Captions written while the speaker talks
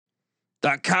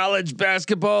The college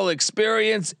basketball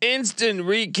experience instant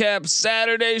recap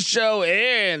Saturday show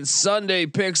and Sunday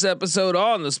picks episode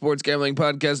on the Sports Gambling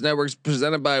Podcast Networks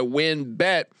presented by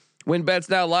WynnBET. WynnBET's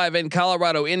now live in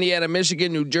Colorado, Indiana,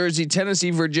 Michigan, New Jersey, Tennessee,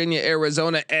 Virginia,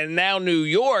 Arizona, and now New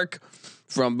York.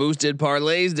 From boosted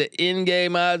parlays to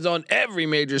in-game odds on every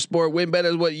major sport, WynnBET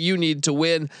is what you need to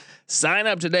win. Sign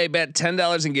up today, bet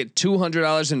 $10 and get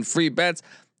 $200 in free bets.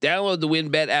 Download the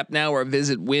WynnBET app now or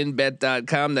visit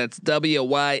wynnbet.com. That's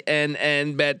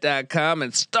WYNN bet.com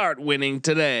and start winning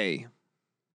today.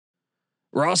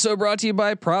 We're also brought to you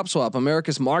by PropSwap,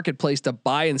 America's marketplace to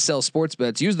buy and sell sports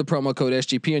bets. Use the promo code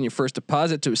SGP on your first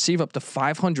deposit to receive up to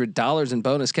 $500 in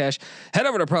bonus cash. Head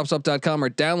over to PropSwap.com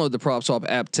or download the PropSwap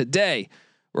app today.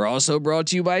 We're also brought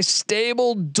to you by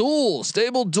Stable Duel.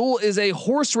 Stable Duel is a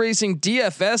horse racing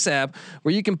DFS app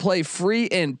where you can play free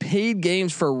and paid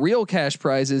games for real cash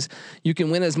prizes. You can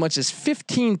win as much as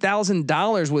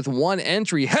 $15,000 with one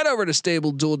entry. Head over to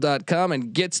StableDuel.com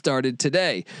and get started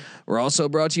today. We're also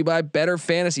brought to you by Better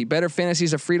Fantasy. Better Fantasy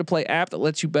is a free-to-play app that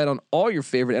lets you bet on all your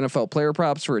favorite NFL player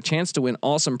props for a chance to win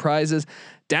awesome prizes.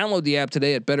 Download the app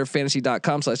today at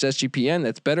betterfantasy.com/SGPN.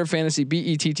 That's betterfantasy,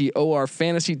 BETTOR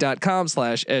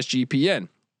fantasy.com/SGPN.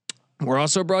 We're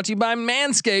also brought to you by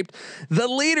Manscaped, the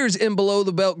leaders in below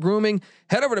the belt grooming.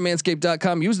 Head over to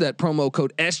manscaped.com. Use that promo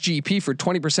code SGP for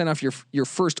 20% off your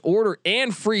first order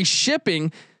and free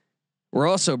shipping. We're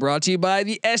also brought to you by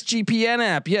the SGPN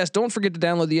app. Yes, don't forget to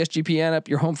download the SGPN app.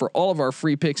 Your home for all of our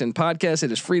free picks and podcasts.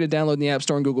 It is free to download in the App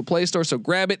Store and Google Play Store. So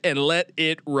grab it and let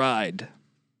it ride.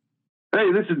 Hey,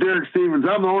 this is Derek Stevens.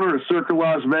 I'm the owner of Circa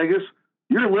Las Vegas.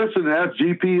 You're listening to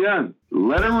SGPN.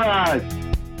 Let it ride.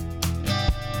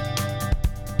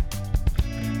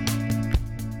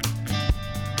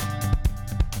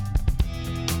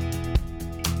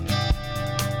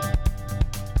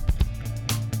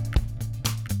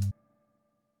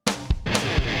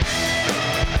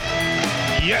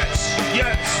 Yes.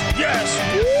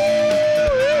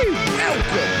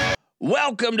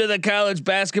 Welcome to the college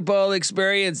basketball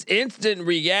experience instant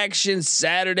reaction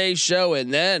Saturday show.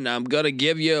 And then I'm going to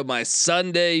give you my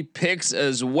Sunday picks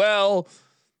as well.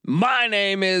 My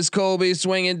name is Colby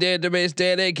Swinging Database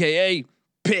Dad, AKA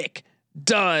Pick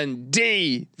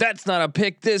Dundee. That's not a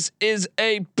pick. This is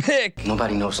a pick.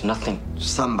 Nobody knows nothing.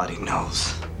 Somebody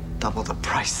knows. Double the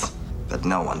price. But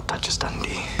no one touches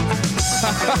Dundee.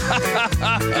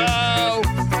 Oh,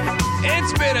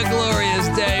 it's been a glorious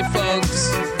day,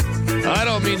 folks. I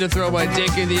don't mean to throw my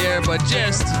dick in the air, but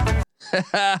just,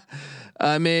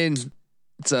 I mean,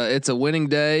 it's a winning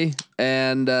day,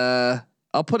 and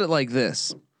I'll put it like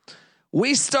this: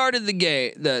 we started the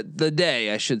game, the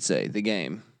day, I should say, the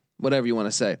game, whatever you want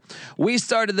to say. We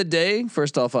started the day.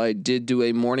 First off, I did do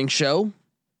a morning show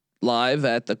live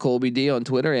at the Colby D on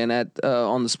Twitter and at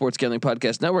on the Sports Gambling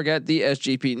Podcast Network at the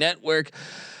SGP Network.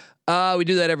 We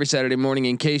do that every Saturday morning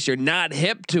in case you're not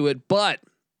hip to it, but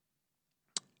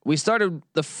we started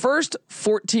the first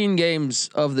 14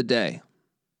 games of the day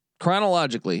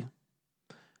chronologically.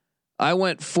 I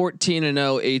went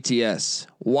 14-0 ATS.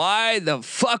 Why the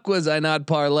fuck was I not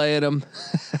parlaying them?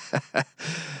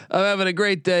 I'm having a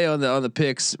great day on the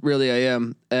picks. Really, I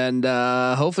am. And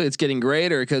hopefully it's getting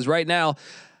greater, because right now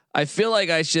I feel like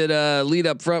I should lead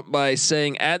up front by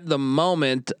saying at the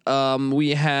moment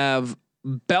we have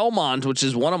Belmont, which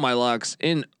is one of my locks,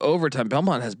 in overtime.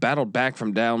 Belmont has battled back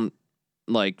from down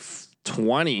like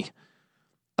 20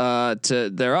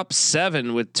 to they're up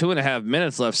 7 with 2.5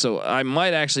 minutes left. So I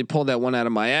might actually pull that one out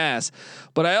of my ass.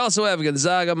 But I also have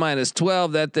Gonzaga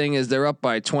 -12. That thing is they're up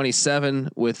by 27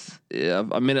 with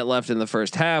a minute left in the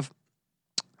first half.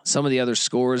 Some of the other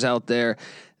scores out there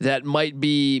that might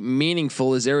be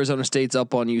meaningful is Arizona State's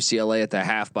up on UCLA at the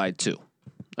half by 2.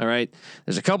 All right.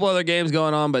 There's a couple other games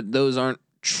going on, but those aren't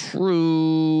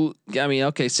true. I mean,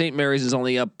 okay, St. Mary's is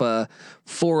only up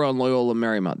 4 on Loyola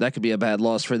Marymount. That could be a bad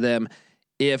loss for them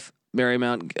if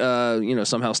Marymount,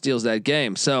 somehow steals that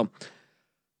game. So,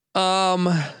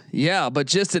 yeah, but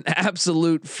just an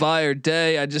absolute fire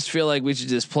day. I just feel like we should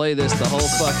just play this the whole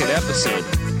fucking episode.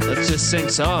 Let's just sing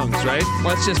songs, right?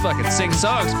 Let's just fucking sing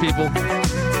songs, people.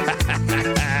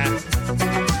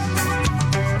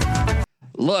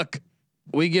 Look,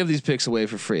 we give these picks away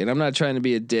for free, and I'm not trying to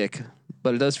be a dick,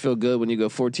 but it does feel good when you go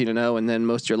 14-0 and then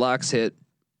most of your locks hit.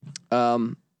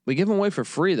 We give them away for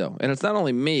free though. And it's not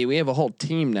only me, we have a whole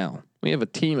team now. We have a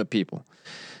team of people.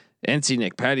 NC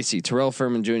Nick, Patty C, Terrell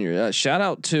Furman Jr. Shout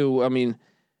out to,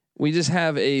 we just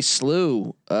have a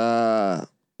slew.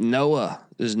 Noah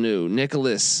is new.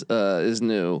 Nicholas is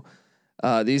new.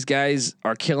 These guys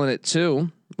are killing it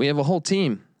too. We have a whole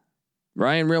team.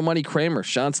 Ryan Real Money Kramer,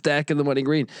 Sean Stack in the Money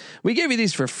Green. We gave you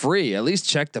these for free. At least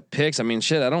check the picks. I mean,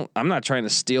 shit, I'm not trying to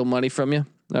steal money from you.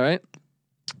 All right.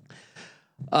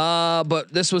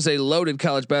 But this was a loaded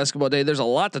college basketball day. There's a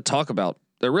lot to talk about.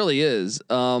 There really is.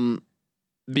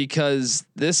 Because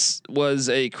this was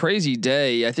a crazy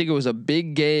day. I think it was a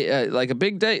big game, like a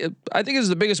big day. I think it was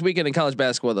the biggest weekend in college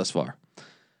basketball thus far.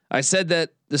 I said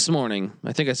that this morning.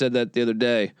 I think I said that the other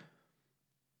day.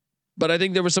 But I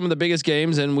think there were some of the biggest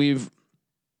games, and we've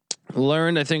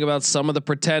learned, I think, about some of the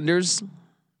pretenders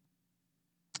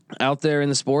out there in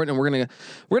the sport, and we're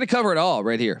gonna cover it all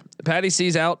right here. Patty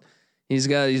C's out. He's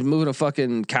moving a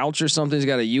fucking couch or something. He's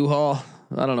got a U-Haul.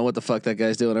 I don't know what the fuck that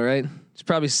guy's doing. All right, he's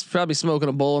probably smoking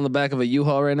a bowl in the back of a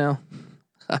U-Haul right now.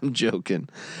 I'm joking.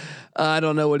 I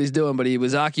don't know what he's doing, but he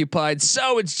was occupied.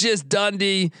 So it's just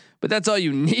Dundee. But that's all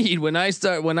you need. Last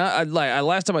time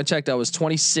I checked, I was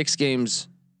 26 games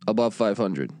above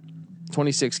 500.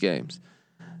 26 games,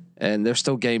 and there's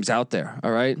still games out there.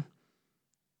 All right.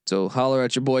 So holler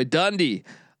at your boy Dundee.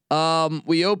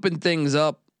 We opened things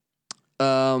up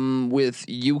with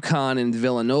UConn and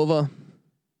Villanova.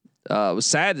 It was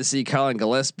sad to see Colin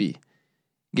Gillespie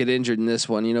get injured in this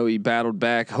one. You know, he battled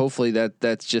back. Hopefully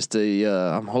that's just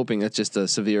I'm hoping that's just a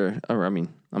severe,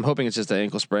 I'm hoping it's just an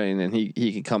ankle sprain and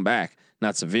he can come back,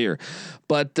 not severe.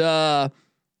 But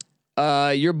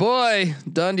your boy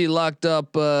Dundee locked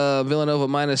up Villanova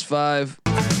 -5.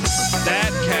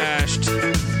 That cashed.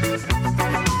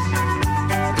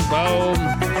 Boom.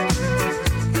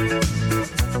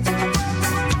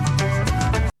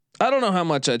 I don't know how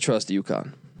much I trust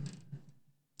UConn.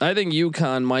 I think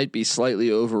UConn might be slightly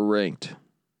overranked.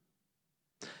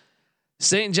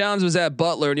 St. John's was at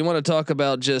Butler, and you want to talk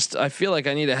about I feel like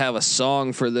I need to have a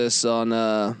song for this on,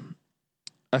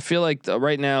 I feel like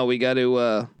right now we got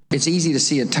to, it's easy to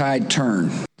see a tide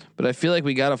turn, but I feel like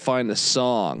we got to find a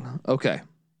song. Okay.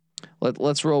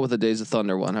 Let's roll with the Days of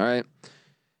Thunder one. All right.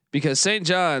 Because St.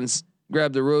 John's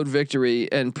grabbed the road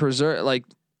victory and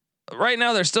right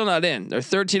now they're still not in. They're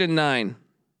 13-9.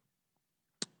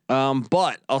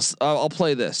 But I'll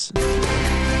play this.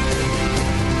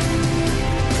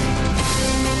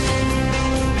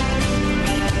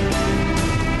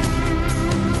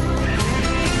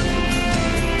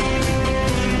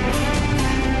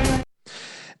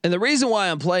 And the reason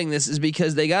why I'm playing this is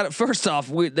because they got it. First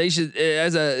off, they should,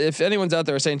 if anyone's out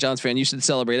there a St. John's fan, you should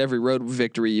celebrate every road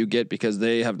victory you get because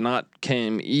they have not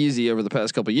came easy over the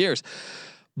past couple of years.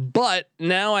 But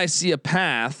now I see a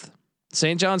path.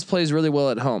 St. John's plays really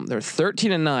well at home. They're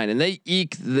 13-9 and they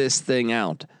eke this thing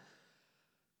out.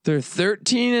 They're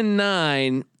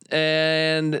 13-9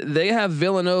 and they have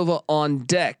Villanova on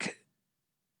deck,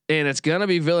 and it's going to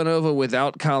be Villanova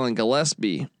without Colin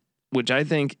Gillespie, which I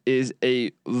think is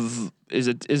a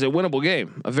winnable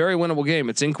game, a very winnable game.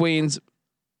 It's in Queens.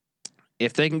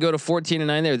 If they can go to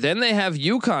 14-9 there, then they have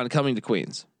UConn coming to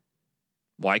Queens.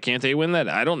 Why can't they win that?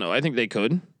 I don't know. I think they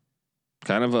could.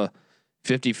 Kind of a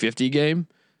 50-50 game.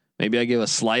 Maybe I give a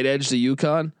slight edge to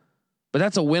UConn, but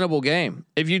that's a winnable game.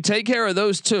 If you take care of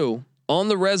those two on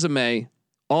the resume,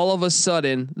 all of a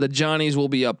sudden the Johnnies will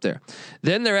be up there.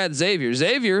 Then they're at Xavier.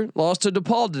 Xavier lost to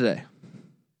DePaul today.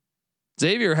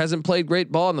 Xavier hasn't played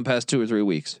great ball in the past 2 or 3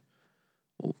 weeks.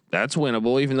 Well, that's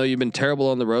winnable. Even though you've been terrible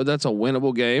on the road, that's a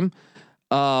winnable game.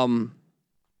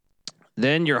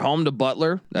 Then you're home to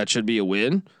Butler. That should be a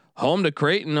win. Home to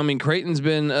Creighton. I mean, Creighton's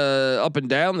been up and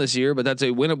down this year, but that's a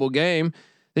winnable game.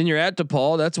 Then you're at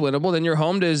DePaul. That's winnable. Then you're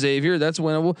home to Xavier. That's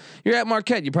winnable. You're at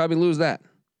Marquette. You probably lose that.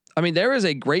 I mean, there is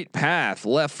a great path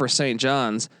left for St.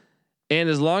 John's. And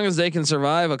as long as they can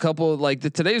survive a couple,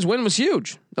 today's win was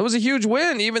huge. That was a huge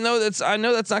win, even though I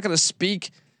know that's not going to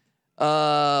speak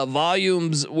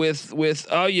volumes with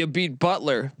you beat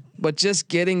Butler, but just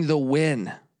getting the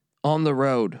win on the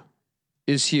road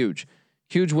is huge.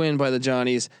 Huge win by the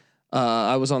Johnnies.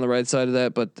 I was on the right side of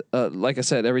that, but like I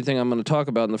said, everything I'm going to talk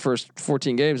about in the first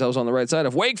 14 games, I was on the right side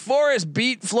of. Wake Forest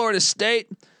beat Florida State.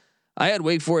 I had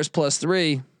Wake Forest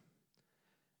 +3.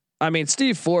 I mean,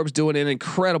 Steve Forbes doing an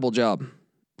incredible job,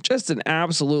 just an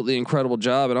absolutely incredible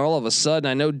job. And all of a sudden,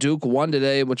 I know Duke won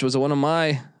today, which was one of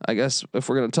my, I guess, if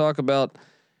we're going to talk about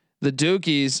the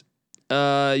Dukies,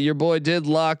 your boy did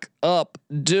lock up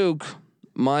Duke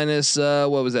minus,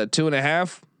 what was that?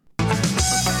 2.5.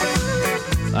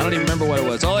 I don't even remember what it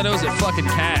was. All I know is it fucking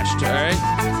cashed. All right.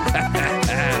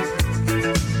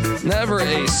 Never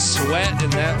a sweat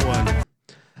in that one.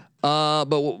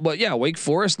 But yeah, Wake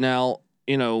Forest now,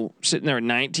 sitting there at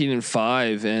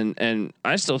 19-5, and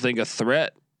I still think a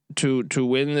threat to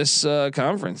win this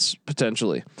conference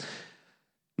potentially.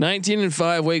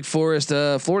 19-5 Wake Forest.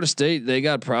 Florida State, they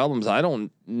got problems. I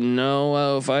don't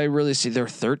know if I really see. They're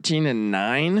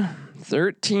 13-9.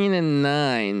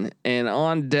 13-9, and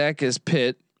on deck is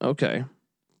Pitt. Okay,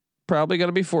 probably going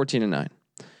to be 14-9.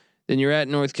 Then you're at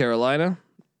North Carolina.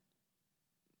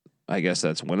 I guess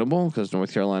that's winnable because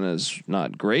North Carolina is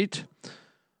not great.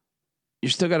 You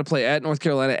still got to play at North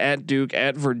Carolina, at Duke,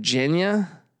 at Virginia.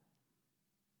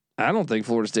 I don't think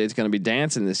Florida State's going to be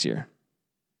dancing this year.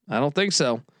 I don't think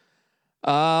so.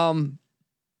 The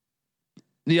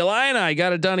Illini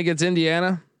got it done against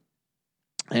Indiana,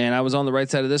 and I was on the right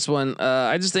side of this one.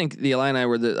 I just think the Illini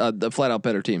were the flat out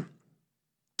better team.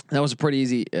 That was a pretty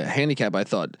easy handicap, I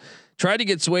thought. Tried to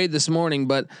get swayed this morning,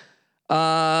 but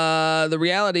the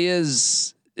reality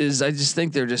is I just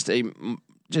think they're they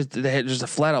had just a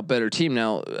flat out better team.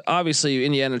 Now, obviously,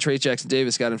 Indiana, Trayce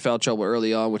Jackson-Davis got in foul trouble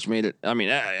early on, which made it. I mean,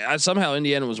 somehow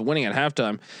Indiana was winning at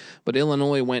halftime, but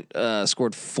Illinois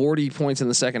scored 40 points in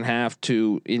the second half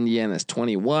to Indiana's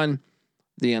 21.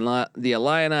 The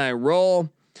Illini roll.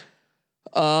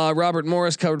 Robert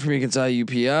Morris covered for me against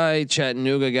IUPI.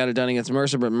 Chattanooga got it done against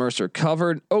Mercer, but Mercer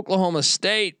covered. Oklahoma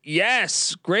State,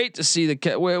 yes, great to see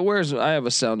the. Where's I have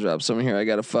a sound drop somewhere here I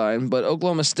got to find, but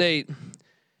Oklahoma State.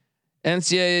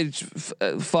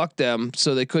 NCAA fucked them,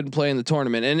 so they couldn't play in the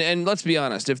tournament. And let's be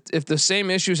honest, if the same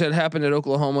issues had happened at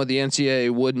Oklahoma, the NCAA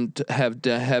wouldn't have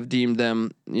deemed them,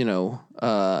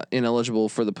 ineligible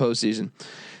for the postseason.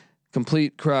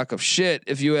 Complete crock of shit,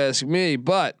 if you ask me.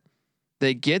 But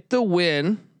they get the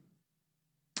win.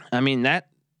 I mean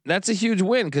that's a huge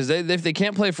win because if they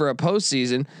can't play for a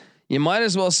postseason, you might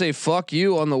as well say fuck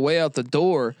you on the way out the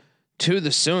door to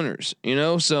the Sooners,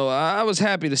 so I was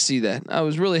happy to see that. I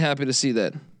was really happy to see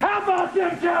that. How about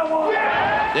them Cowboys?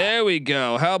 Yeah! There we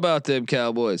go. How about them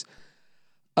Cowboys?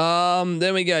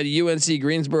 Then we got UNC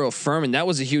Greensboro Furman. That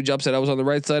was a huge upset. I was on the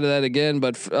right side of that again,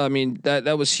 but I mean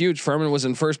that was huge. Furman was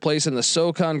in first place in the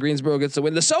SoCon. Greensboro gets the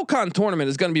win. The SoCon tournament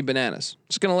is going to be bananas.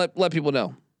 Just going to let people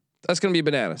know. That's going to be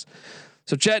bananas.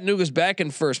 So Chattanooga's back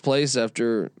in first place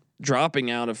after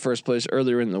dropping out of first place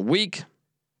earlier in the week.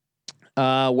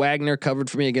 Wagner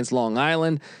covered for me against Long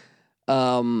Island.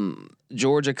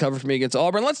 Georgia covered for me against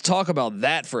Auburn. Let's talk about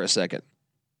that for a second.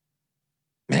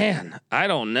 Man, I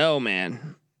don't know,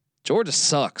 man. Georgia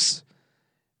sucks.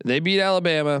 They beat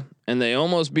Alabama and they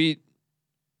almost beat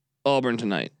Auburn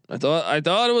tonight. I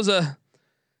thought it was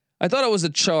a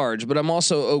charge, but I'm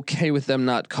also okay with them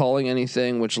not calling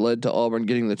anything, which led to Auburn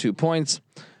getting the 2 points.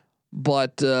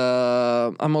 But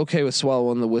I'm okay with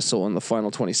swallowing the whistle in the final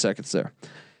 20 seconds there.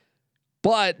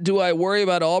 But do I worry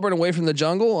about Auburn away from the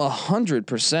jungle?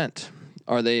 100%.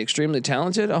 Are they extremely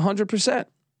talented? 100%.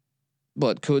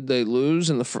 But could they lose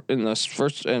in the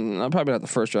first, and probably not the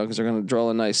first round because they're going to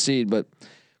draw a nice seed, but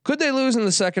could they lose in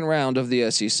the second round of the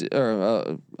SEC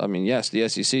yes, the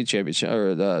SEC championship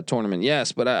or the tournament?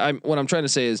 Yes. But what I'm trying to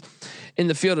say is in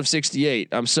the field of 68,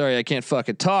 I'm sorry, I can't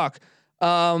fucking talk.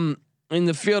 In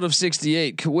the field of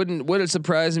 68, would it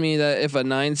surprise me that if a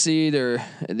 9 seed or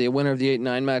the winner of the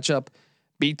 8-9 matchup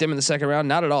beat them in the second round?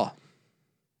 Not at all.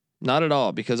 Not at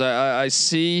all, because I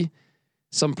see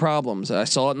some problems. I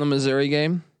saw it in the Missouri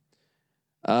game.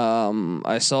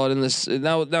 I saw it in this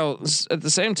now at the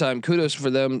same time, kudos for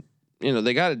them.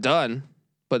 They got it done,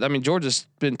 but I mean, Georgia's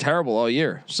been terrible all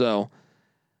year. So,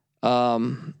 I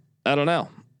don't know.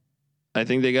 I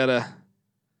think they gotta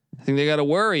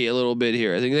worry a little bit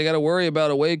here. I think they gotta worry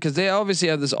about a way, because they obviously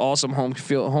have this awesome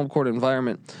home court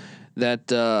environment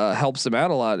that helps them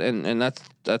out a lot. And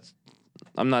that's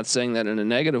I'm not saying that in a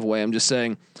negative way. I'm just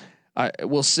saying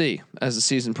we'll see as the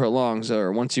season prolongs,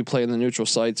 or once you play in the neutral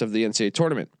sites of the NCAA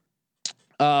tournament.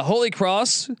 Holy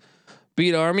Cross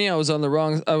beat Army. I was on the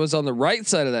right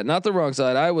side of that, not the wrong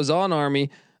side. I was on Army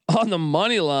on the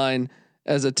money line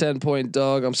as a 10-point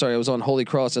dog. I'm sorry, I was on Holy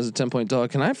Cross as a 10-point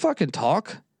dog. Can I fucking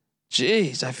talk?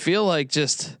 Jeez, I feel like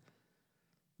this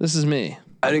is me.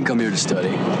 I didn't come here to study.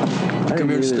 I come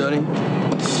here to study.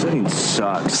 Studying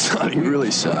sucks. Studying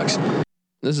really sucks.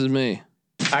 This is me.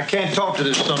 I can't talk to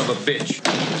this son of a bitch.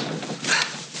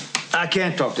 I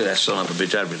can't talk to that son of a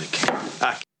bitch. I really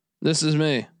can't. This is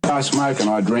me. I smoke and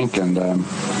I drink and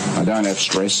I don't have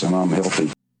stress and I'm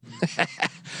healthy.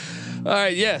 All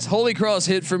right. Yes. Holy Cross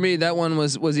hit for me. That one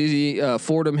was easy.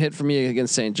 Fordham hit for me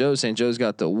against St. Joe's. St. Joe's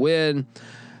got the win.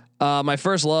 My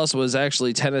first loss was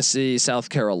actually Tennessee, South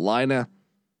Carolina.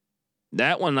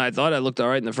 That one, I thought I looked all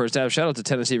right in the first half. Shout out to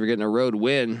Tennessee for getting a road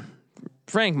win.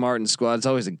 Frank Martin's squad, it's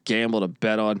always a gamble to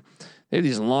bet on. They have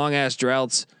these long ass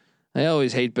droughts. I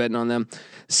always hate betting on them.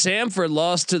 Samford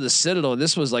lost to the Citadel.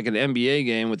 This was like an NBA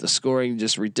game with the scoring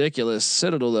just ridiculous.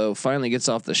 Citadel though finally gets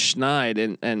off the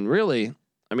schneid, and really,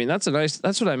 I mean, that's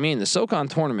what I mean. The SoCon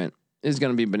tournament is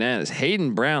going to be bananas.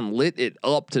 Hayden Brown lit it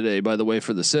up today, by the way,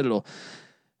 for the Citadel.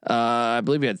 I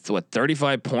believe he had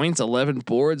 35 points, 11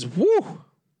 boards. Woo,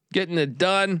 getting it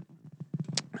done.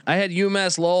 I had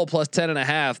UMass Lowell plus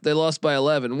 10.5. They lost by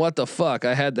 11. What the fuck?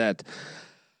 I had that.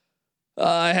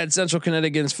 I had Central Connecticut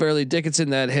against Fairleigh Dickinson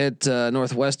that hit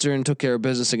Northwestern, took care of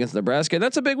business against Nebraska.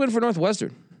 That's a big win for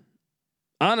Northwestern.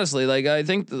 Honestly, like I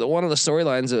think one of the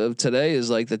storylines of today is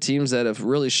like the teams that have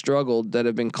really struggled that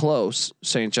have been close.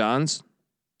 St. John's,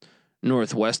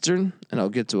 Northwestern, and I'll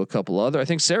get to a couple other. I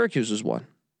think Syracuse was one.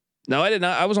 No, I did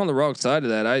not. I was on the wrong side of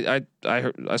that.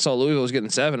 I saw Louisville was getting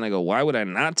 7. And I go, why would I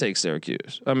not take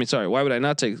Syracuse? I mean, sorry, why would I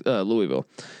not take Louisville?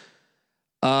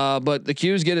 But the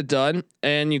Qs get it done,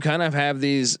 and you kind of have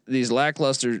these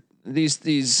lackluster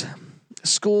these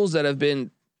schools that have been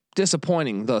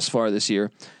disappointing thus far this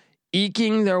year,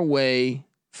 eking their way,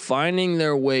 finding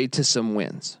their way to some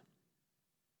wins.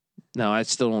 Now, I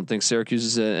still don't think Syracuse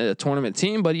is a tournament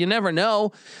team, but you never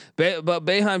know. But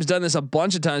Boeheim's done this a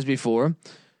bunch of times before.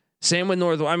 Same with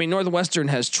Northwestern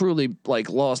has truly like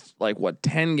lost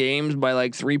 10 games by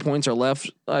like 3 points or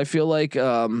left. I feel like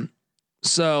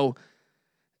so.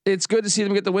 It's good to see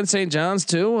them get the win. St. John's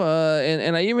too,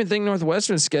 and I even think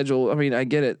Northwestern's schedule. I mean, I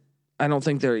get it. I don't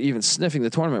think they're even sniffing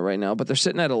the tournament right now, but they're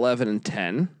sitting at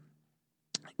 11-10.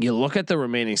 You look at the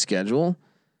remaining schedule,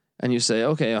 and you say,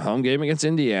 okay, a home game against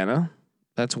Indiana,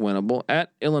 that's winnable. At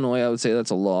Illinois, I would say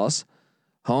that's a loss.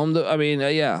 Home,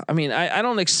 I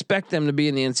don't expect them to be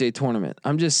in the NCAA tournament.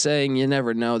 I'm just saying you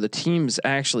never know. The team's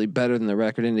actually better than the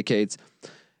record indicates,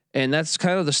 and that's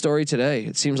kind of the story today.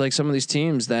 It seems like some of these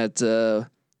teams that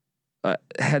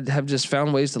have just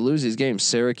found ways to lose these games.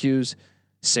 Syracuse,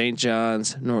 St.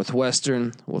 John's,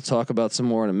 Northwestern. We'll talk about some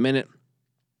more in a minute.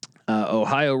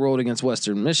 Ohio rolled against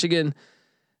Western Michigan.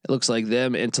 It looks like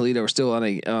them and Toledo are still on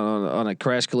a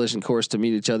crash collision course to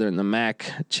meet each other in the MAC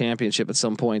championship at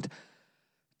some point.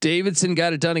 Davidson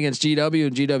got it done against GW,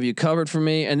 and GW covered for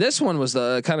me. And this one was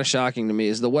kind of shocking to me,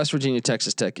 is the West Virginia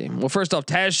Texas Tech game. Well, first off,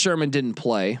 Taz Sherman didn't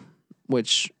play,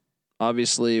 which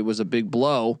obviously was a big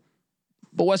blow.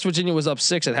 But West Virginia was up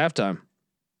 6 at halftime,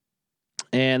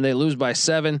 and they lose by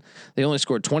 7. They only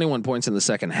scored 21 points in the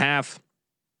second half.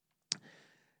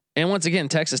 And once again,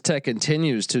 Texas Tech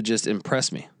continues to just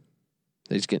impress me.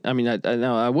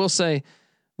 I will say,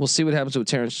 we'll see what happens with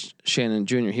Terrence Shannon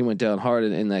Jr. He went down hard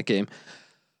in that game.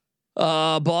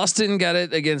 Boston got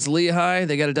it against Lehigh.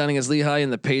 They got it done against Lehigh in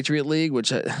the Patriot League,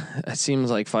 which it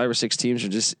seems like 5 or 6 teams are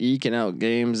just eking out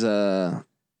games.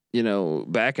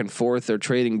 Back and forth. They're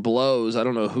trading blows. I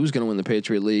don't know who's going to win the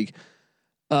Patriot League.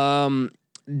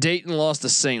 Dayton lost to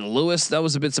St. Louis. That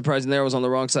was a bit surprising there. I was on the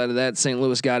wrong side of that. St.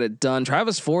 Louis got it done.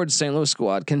 Travis Ford's St. Louis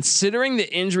squad, considering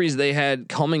the injuries they had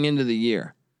coming into the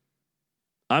year,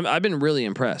 I've been really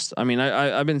impressed. I mean,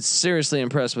 I've been seriously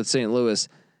impressed with St. Louis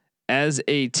as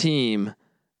a team.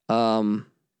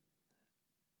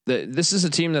 This is a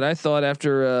team that I thought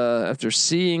after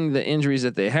seeing the injuries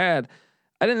that they had,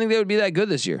 I didn't think they would be that good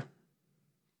this year.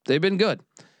 They've been good.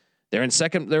 They're in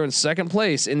second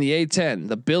place in the A10.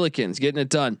 The Billikens getting it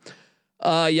done.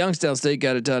 Youngstown State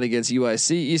got it done against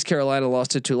UIC. East Carolina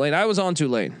lost to Tulane. I was on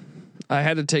Tulane. I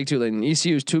had to take Tulane.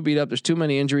 ECU's too beat up. There's too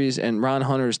many injuries, and Ron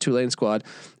Hunter's Tulane squad.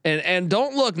 And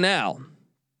don't look now,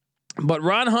 but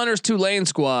Ron Hunter's Tulane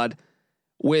squad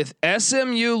with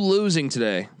SMU losing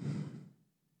today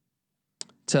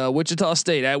to Wichita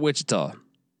State at Wichita.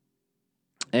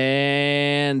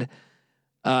 And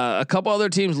a couple other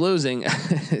teams losing.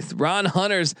 Ron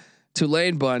Hunter's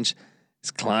Tulane bunch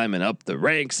is climbing up the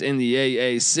ranks in the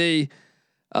AAC.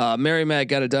 Merrimack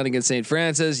got it done against St.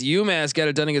 Francis. UMass got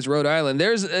it done against Rhode Island.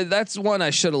 That's one I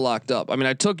should have locked up. I mean,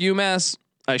 I took UMass.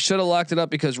 I should have locked it up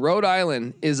because Rhode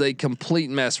Island is a complete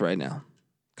mess right now.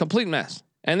 Complete mess.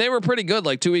 And they were pretty good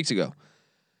like 2 weeks ago.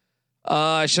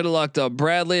 I should have locked up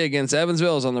Bradley against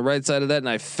Evansville. I was on the right side of that, and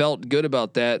I felt good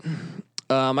about that.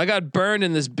 I got burned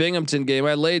in this Binghamton game.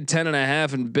 I laid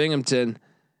 10.5 in Binghamton.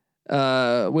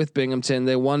 With Binghamton,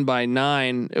 they won by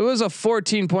 9. It was a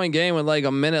 14-point game with like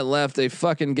a minute left. They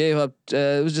fucking gave up.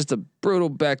 It was just a brutal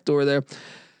backdoor there.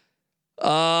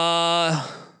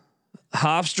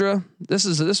 Hofstra.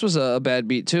 This was a bad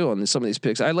beat too on some of these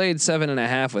picks. I laid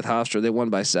 7.5 with Hofstra. They won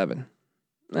by 7.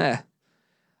 I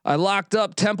locked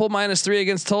up Temple -3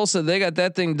 against Tulsa. They got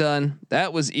that thing done.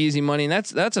 That was easy money. And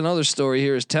that's another story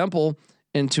here is Temple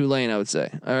and Tulane, I would say.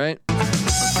 All right.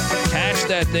 Cash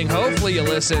that thing. Hopefully you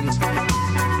listened.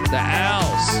 The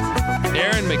Owls.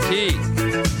 Aaron McKee.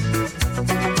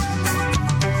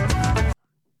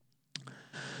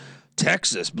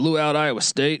 Texas blew out Iowa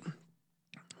State.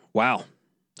 Wow.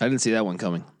 I didn't see that one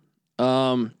coming.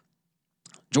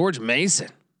 George Mason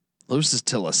loses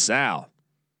to LaSalle.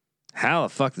 How the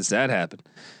fuck does that happen?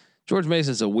 George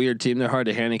Mason's a weird team. They're hard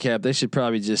to handicap. They should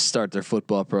probably just start their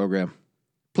football program.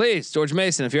 Please, George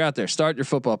Mason, if you're out there, start your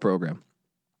football program.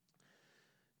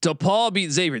 DePaul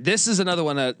beat Xavier. This is another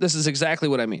one. This is exactly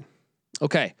what I mean.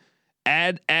 Okay.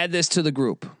 Add this to the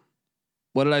group.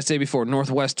 What did I say before?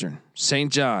 Northwestern,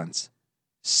 St. John's,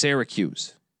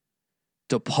 Syracuse.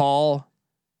 DePaul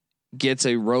gets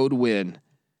a road win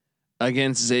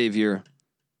against Xavier,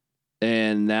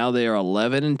 and now they are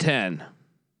 11-10.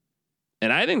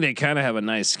 And I think they kind of have a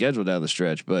nice schedule down the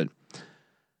stretch, but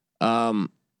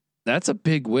that's a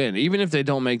big win. Even if they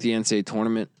don't make the NCAA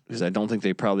tournament, because I don't think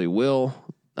they probably will.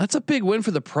 That's a big win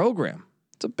for the program.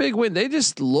 It's a big win. They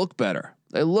just look better.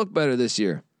 They look better this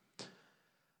year.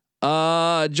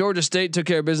 Georgia State took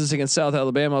care of business against South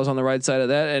Alabama. I was on the right side of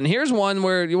that. And here's one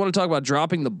where you want to talk about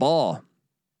dropping the ball.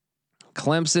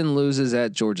 Clemson loses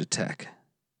at Georgia Tech.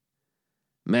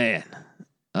 Man,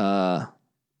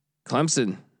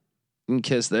 Clemson can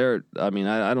kiss their. I mean,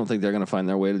 I don't think they're going to find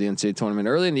their way to the NCAA tournament.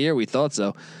 Early in the year, we thought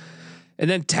so. And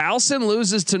then Towson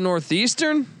loses to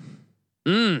Northeastern.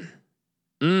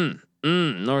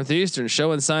 Northeastern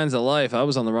showing signs of life. I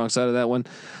was on the wrong side of that one.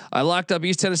 I locked up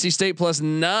East Tennessee State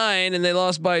 +9, and they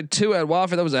lost by 2 at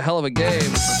Wofford. That was a hell of a game.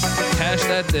 Cash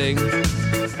that thing.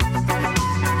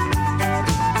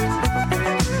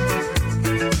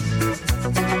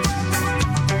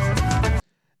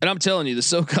 And I'm telling you, the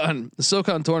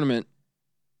SoCon tournament.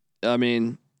 I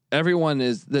mean, everyone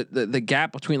is the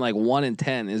gap between like 1 and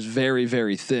 10 is very,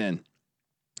 very thin.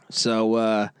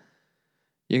 So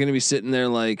you're gonna be sitting there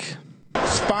like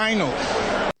spinal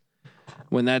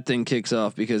when that thing kicks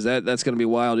off, because that's gonna be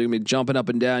wild. You're gonna be jumping up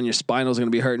and down. Your spinal's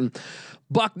gonna be hurting.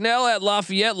 Bucknell at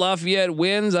Lafayette. Lafayette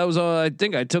wins. I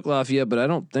think I took Lafayette, but I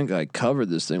don't think I covered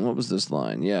this thing. What was this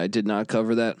line? Yeah, I did not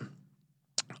cover that.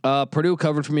 Purdue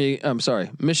covered for me. I'm sorry.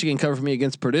 Michigan covered for me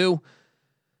against Purdue.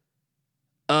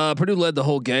 Purdue led the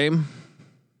whole game.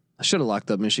 I should have locked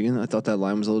up Michigan. I thought that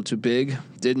line was a little too big.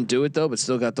 Didn't do it though, but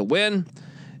still got the win.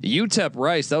 UTEP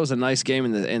Rice. That was a nice game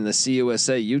in the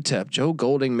CUSA. UTEP. Joe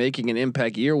Golding making an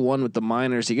impact year 1 with the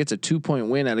Miners. He gets a 2-point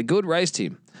win at a good Rice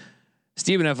team.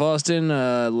 Stephen F. Austin.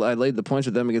 I laid the points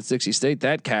with them against Dixie State.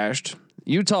 That cashed.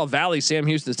 Utah Valley. Sam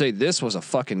Houston State. This was a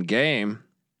fucking game.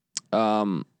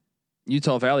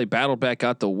 Utah Valley battled back,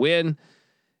 got the win.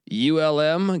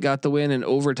 ULM got the win in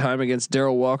overtime against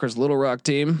Darrell Walker's Little Rock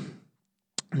team.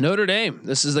 Notre Dame.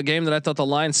 This is the game that I thought the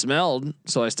line smelled,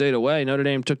 so I stayed away. Notre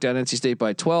Dame took down NC State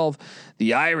by 12.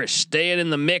 The Irish staying in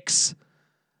the mix.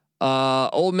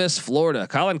 Ole Miss, Florida.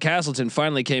 Colin Castleton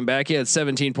finally came back. He had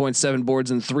 17.7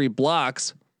 boards and 3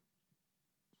 blocks.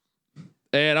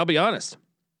 And I'll be honest,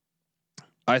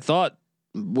 I thought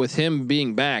with him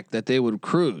being back that they would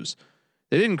cruise.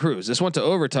 They didn't cruise. This went to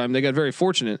overtime. They got very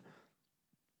fortunate.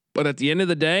 But at the end of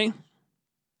the day,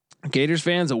 Gators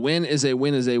fans, a win is a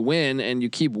win is a win, and you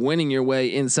keep winning your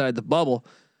way inside the bubble.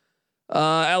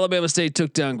 Alabama State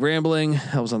took down Grambling.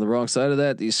 I was on the wrong side of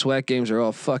that. These SWAC games are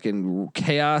all fucking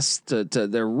chaos.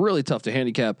 They're really tough to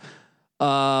handicap.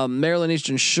 Maryland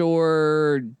Eastern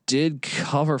Shore did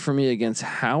cover for me against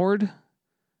Howard.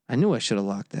 I knew I should have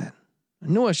locked that.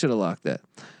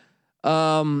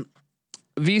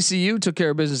 VCU took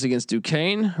care of business against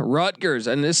Duquesne. Rutgers,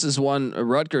 and this is one.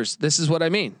 Rutgers. This is what I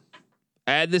mean.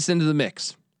 Add this into the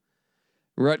mix.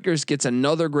 Rutgers gets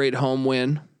another great home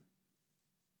win.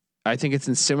 I think it's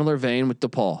in similar vein with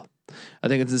DePaul. I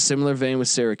think it's in similar vein with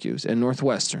Syracuse and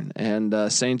Northwestern and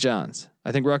St. John's.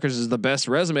 I think Rutgers is the best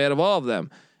resume out of all of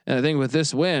them. And I think with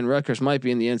this win, Rutgers might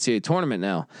be in the NCAA tournament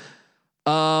now.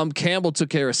 Campbell took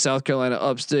care of South Carolina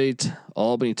Upstate.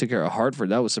 Albany took care of Hartford.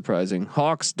 That was surprising.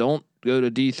 Hawks don't go to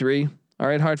D3. All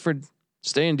right, Hartford,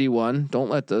 stay in D1. Don't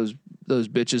let those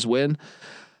bitches win.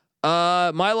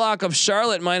 My lock of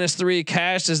Charlotte -3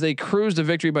 cashed as they cruised to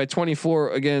victory by 24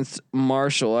 against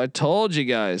Marshall. I told you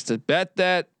guys to bet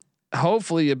that.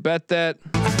 Hopefully you bet that.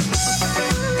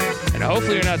 And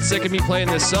hopefully you're not sick of me playing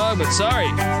this song, but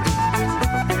sorry.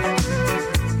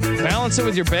 Balance it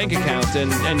with your bank account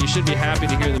and you should be happy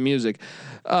to hear the music.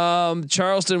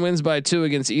 Charleston wins by 2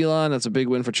 against Elon. That's a big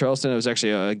win for Charleston. It was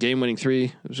actually a game-winning 3.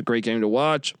 It was a great game to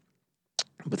watch.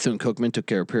 Bethune-Cookman took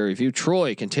care of Prairie View.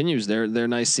 Troy continues their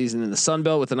nice season in the Sun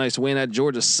Belt with a nice win at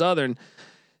Georgia Southern.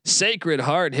 Sacred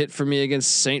Heart hit for me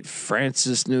against St.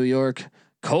 Francis, New York.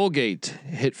 Colgate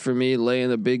hit for me,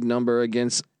 laying a big number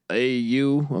against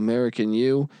AU, American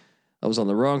U. I was on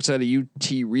the wrong side of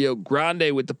UT Rio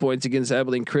Grande with the points against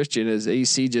Abilene Christian as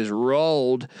AC just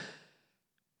rolled.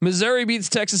 Missouri beats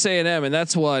Texas A&M, and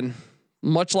that's one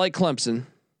much like Clemson.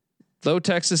 Throw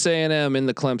Texas A&M in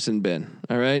the Clemson bin.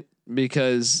 All right.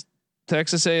 because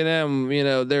Texas A&M,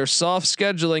 their soft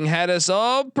scheduling had us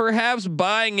all perhaps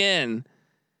buying in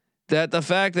that the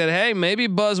fact that, hey, maybe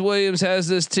Buzz Williams has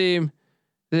this team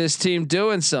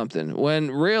doing something,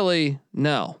 when really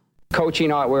no. Coaching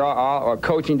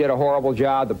did a horrible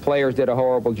job. The players did a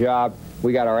horrible job.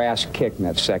 We got our ass kicked in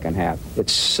that second half. It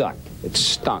sucked. It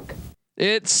stunk.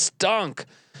 It stunk.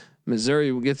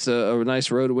 Missouri gets a nice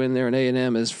road win there, and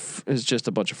A&M is just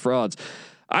a bunch of frauds.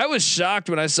 I was shocked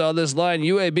when I saw this line.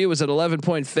 UAB was an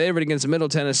 11-point favorite against Middle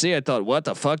Tennessee. I thought, what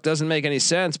the fuck, doesn't make any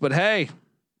sense. But hey,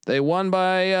 they won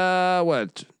by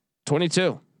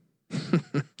 22.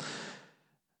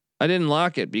 I didn't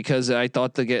lock it because I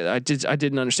thought I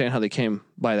didn't understand how they came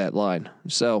by that line.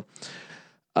 So,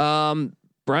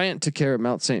 Bryant took care of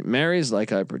Mount St. Mary's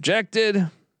like I projected.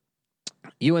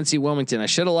 UNC Wilmington, I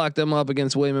should have locked them up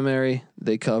against William & Mary.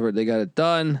 They covered. They got it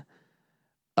done.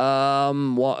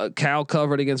 Cal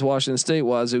covered against Washington State.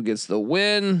 Wazoo gets the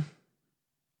win.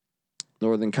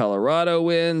 Northern Colorado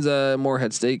wins.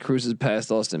 Morehead State cruises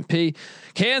past Austin Peay.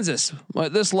 Kansas,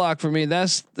 this lock for me.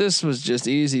 This was just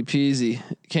easy peasy.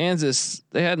 Kansas,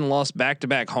 they hadn't lost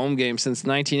back-to-back home games since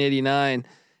 1989,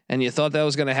 and you thought that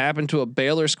was going to happen to a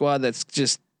Baylor squad that's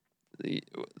just,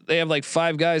 they have like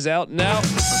 5 guys out now.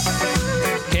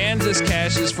 Kansas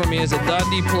cashes for me as a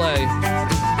Dundee play.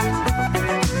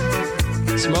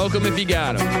 Smoke them if you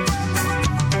got them.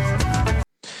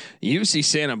 UC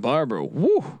Santa Barbara,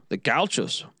 the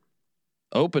Gauchos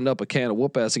opened up a can of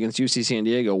whoop ass against UC San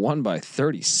Diego, won by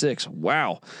 36.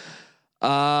 Wow.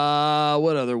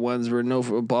 What other ones were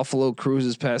Buffalo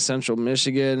cruises past Central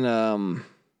Michigan.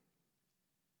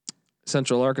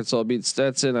 Central Arkansas beat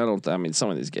Stetson. Some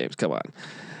of these games, come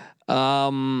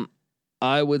on.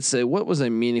 I would say, what was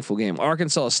a meaningful game?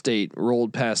 Arkansas State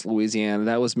rolled past Louisiana.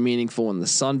 That was meaningful in the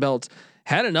Sun Belt.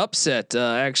 Had an upset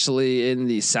actually in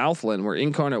the Southland where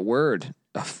Incarnate Word,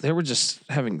 they were just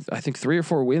having, I think, 3 or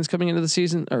 4 wins coming into the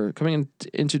season or coming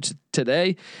into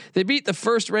today. They beat the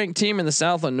first ranked team in the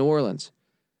Southland, New Orleans.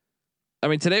 I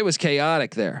mean, today was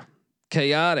chaotic there.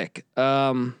 Chaotic.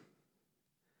 Florida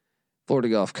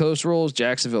Gulf Coast rolls.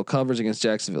 Jacksonville covers against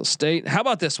Jacksonville State. How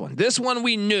about this one? This one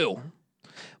we knew.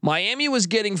 Miami was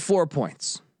getting 4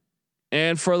 points.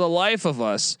 And for the life of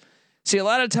us, see, a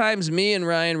lot of times me and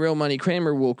Ryan Real Money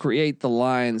Kramer will create the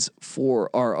lines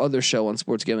for our other show on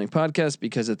Sports Gambling Podcast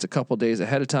because it's a couple days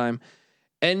ahead of time.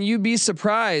 And you'd be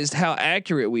surprised how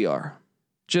accurate we are.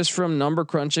 Just from number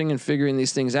crunching and figuring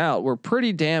these things out, we're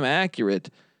pretty damn accurate.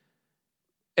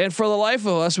 And for the life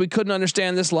of us, we couldn't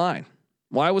understand this line.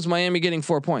 Why was Miami getting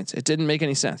 4 points? It didn't make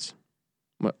any sense.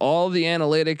 But all the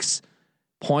analytics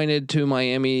pointed to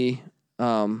Miami.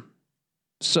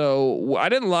 So I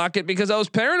didn't lock it because I was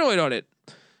paranoid on it.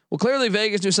 Well, clearly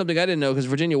Vegas knew something I didn't know because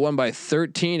Virginia won by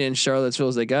 13 in Charlottesville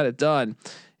as they got it done.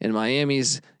 In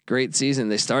Miami's great season,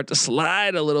 they start to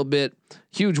slide a little bit.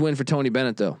 Huge win for Tony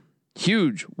Bennett, though.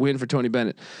 Huge win for Tony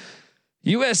Bennett.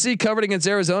 USC covered against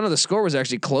Arizona. The score was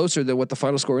actually closer than what the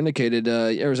final score indicated.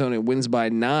 Arizona wins by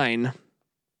 9.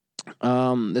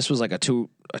 This was like a 2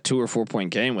 or 4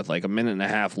 point game with like a minute and a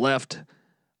half left.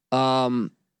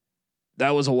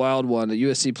 That was a wild one. The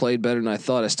USC played better than I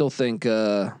thought. I still think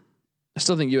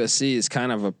USC is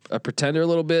kind of a pretender a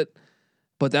little bit,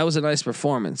 but that was a nice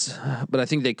performance. But I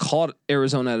think they caught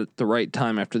Arizona at the right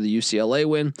time after the UCLA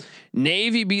win.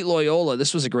 Navy beat Loyola.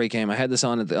 This was a great game. I had this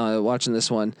on watching this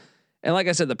one, and like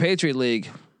I said, the Patriot League,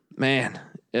 man,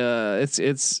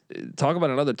 it's talk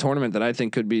about another tournament that I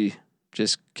think could be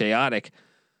just chaotic.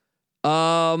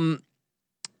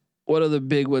 What are the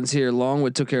big ones here?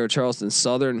 Longwood took care of Charleston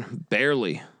Southern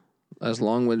barely, as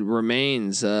Longwood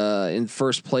remains in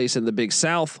first place in the Big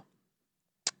South.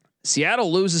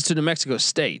 Seattle loses to New Mexico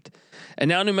State, and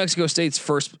now New Mexico State's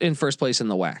first place in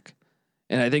the WAC,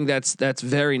 and I think that's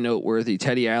very noteworthy.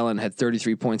 Teddy Allen had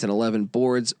 33 points and 11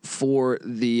 boards for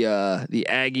the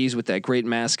Aggies with that great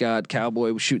mascot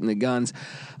cowboy shooting the guns.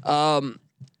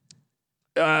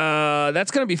 That's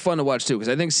going to be fun to watch too, because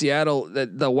I think Seattle, the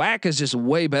WAC is just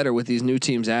way better with these new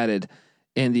teams added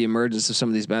and the emergence of some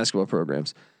of these basketball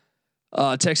programs.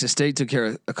 Texas State took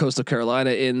care of Coastal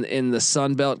Carolina in the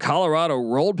Sun Belt. Colorado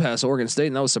rolled past Oregon State,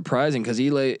 and that was surprising because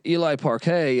Eli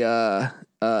Parquet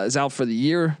is out for the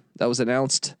year. That was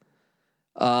announced.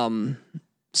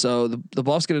 So the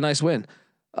Buffs get a nice win.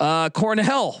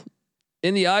 Cornell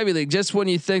in the Ivy League, just when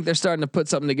you think they're starting to put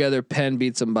something together, Penn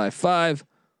beats them by 5.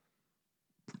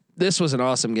 This was an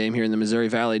awesome game here in the Missouri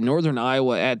Valley. Northern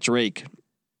Iowa at Drake.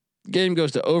 Game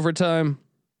goes to overtime.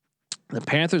 The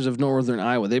Panthers of Northern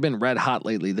Iowa, they've been red hot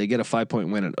lately. They get a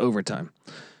 5-point win in overtime.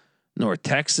 North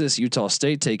Texas, Utah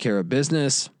State take care of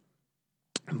business.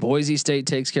 Boise State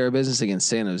takes care of business against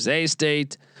San Jose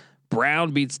State.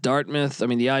 Brown beats Dartmouth. I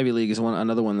mean, the Ivy League is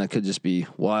another one that could just be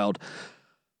wild.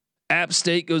 App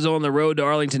State goes on the road to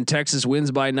Arlington, Texas,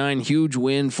 wins by 9. Huge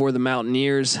win for the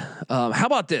Mountaineers. How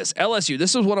about this? LSU.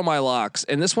 This was one of my locks,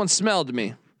 and this one smelled to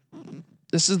me.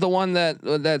 This is the one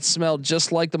that smelled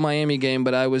just like the Miami game,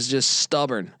 but I was just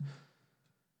stubborn.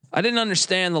 I didn't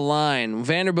understand the line.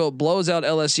 Vanderbilt blows out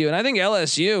LSU, and I think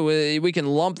LSU, we can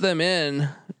lump them in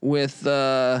with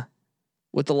the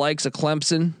likes of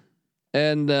Clemson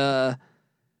and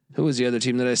who was the other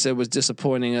team that I said was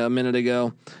disappointing a minute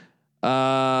ago.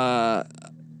 I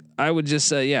would just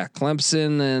say,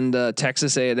 Clemson and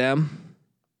Texas A&M.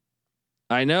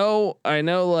 I know.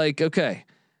 Like, okay,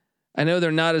 I know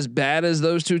they're not as bad as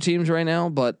those two teams right now,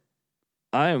 but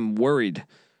I am worried.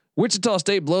 Wichita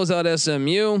State blows out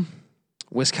SMU.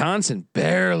 Wisconsin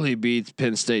barely beats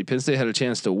Penn State. Penn State had a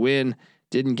chance to win,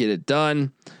 didn't get it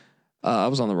done. I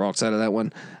was on the wrong side of that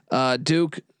one.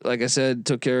 Duke, like I said,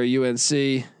 took care of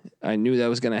UNC. I knew that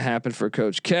was going to happen for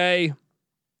Coach K.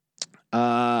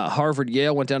 Harvard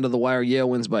Yale went down to the wire. Yale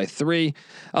wins by 3.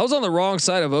 I was on the wrong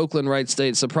side of Oakland Wright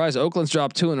State. Surprise, Oakland's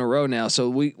dropped 2 in a row now. So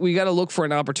we got to look for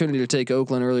an opportunity to take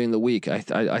Oakland early in the week. I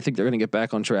think they're going to get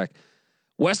back on track.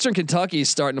 Western Kentucky is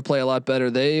starting to play a lot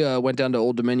better. They went down to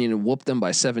Old Dominion and whooped them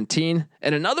by 17.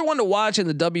 And another one to watch in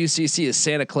the WCC is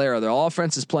Santa Clara. Their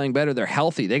offense is playing better. They're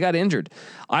healthy. They got injured.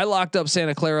 I locked up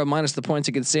Santa Clara minus the points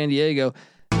against San Diego.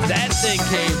 That thing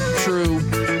came true.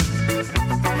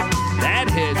 That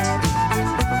hit.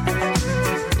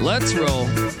 Let's roll.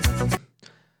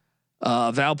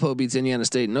 Valpo beats Indiana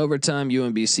State in overtime.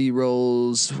 UMBC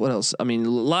rolls. What else? I mean,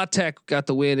 La Tech got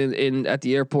the win in at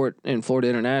the airport in Florida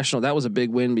International. That was a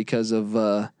big win because of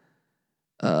it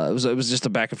was just a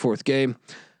back and forth game.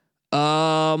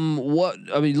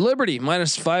 Liberty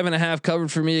minus 5.5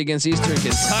 covered for me against Eastern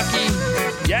Kentucky.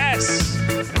 Yes,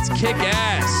 let's kick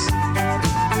ass.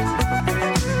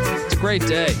 It's a great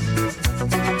day.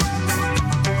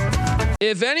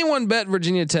 If anyone bet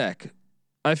Virginia Tech,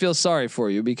 I feel sorry for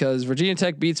you because Virginia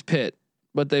Tech beats Pitt,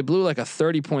 but they blew like a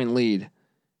 30-point lead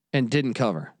and didn't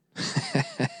cover.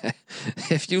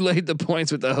 If you laid the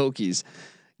points with the Hokies,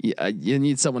 you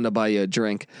need someone to buy you a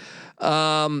drink.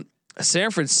 San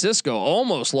Francisco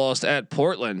almost lost at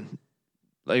Portland.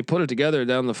 They put it together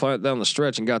down the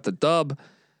stretch and got the dub.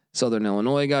 Southern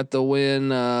Illinois got the win.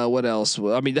 What else?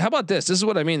 I mean, how about this? This is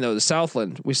what I mean, though. The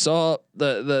Southland. We saw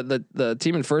the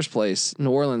team in first place,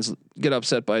 New Orleans, get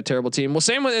upset by a terrible team. Well,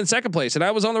 same in second place, and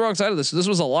I was on the wrong side of this. This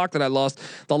was a lock that I lost.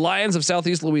 The Lions of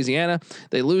Southeast Louisiana.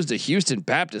 They lose to Houston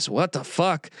Baptist. What the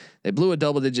fuck? They blew a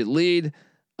double-digit lead.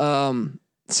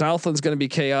 Southland's going to be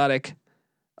chaotic.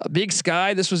 Big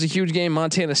Sky. This was a huge game.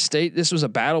 Montana State. This was a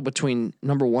battle between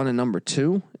number 1 and number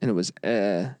 2, and it was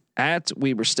at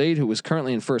Weber State, who was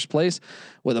currently in first place,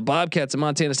 with the Bobcats of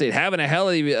Montana State having a hell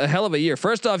of a year.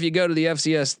 First off, you go to the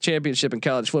FCS championship in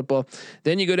college football,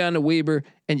 then you go down to Weber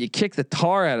and you kick the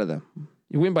tar out of them.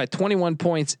 You win by 21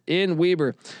 points in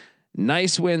Weber.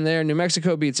 Nice win there. New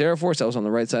Mexico beats Air Force. I was on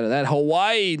the right side of that.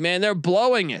 Hawaii, man, they're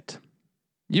blowing it.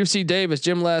 UC Davis,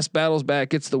 Jim Last battles back,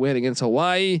 gets the win against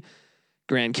Hawaii.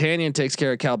 Grand Canyon takes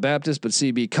care of Cal Baptist, but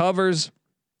CB covers.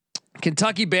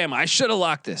 Kentucky, Bama. I should have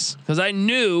locked this because I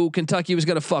knew Kentucky was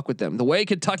going to fuck with them. The way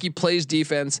Kentucky plays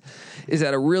defense is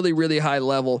at a really, really high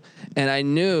level, and I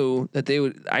knew that they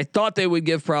would. I thought they would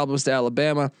give problems to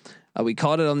Alabama. We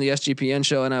caught it on the SGPN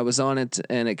show, and I was on it,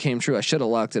 and it came true. I should have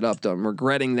locked it up, though. I'm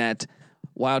regretting that.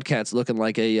 Wildcats looking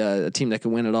like a team that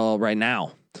can win it all right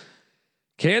now.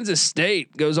 Kansas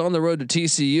State goes on the road to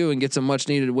TCU and gets a much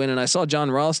needed win. And I saw John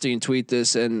Rothstein tweet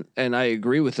this, and I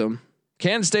agree with him.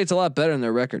 Kansas State's a lot better in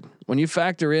their record. When you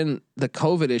factor in the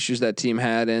COVID issues that team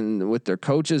had and with their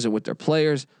coaches and with their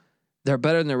players, they're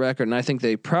better in their record. And I think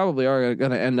they probably are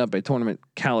going to end up a tournament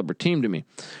caliber team to me.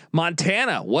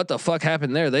 Montana, what the fuck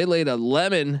happened there? They laid a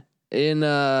lemon in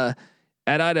at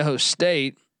Idaho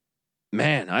State.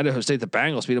 Man, Idaho State, the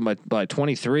Bengals beat them by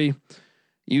 23.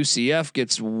 UCF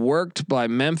gets worked by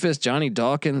Memphis. Johnny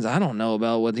Dawkins, I don't know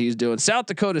about what he's doing. South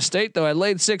Dakota State, though, I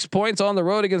laid 6 points on the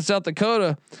road against South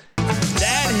Dakota.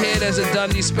 That hit as a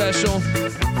Dundee special.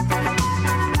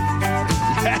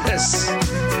 Yes.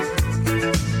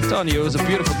 I'm telling you, it was a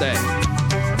beautiful day.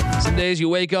 Some days you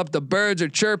wake up, the birds are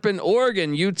chirping.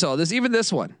 Oregon, Utah. Even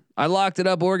this one. I locked it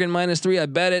up. Oregon -3. I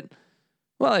bet it.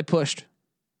 Well, I pushed.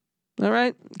 All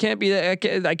right. Can't be that.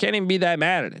 I can't even be that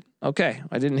mad at it. Okay.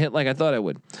 I didn't hit like I thought I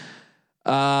would.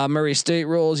 Murray State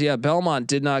rolls. Yeah, Belmont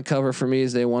did not cover for me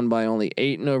as they won by only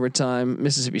 8 in overtime.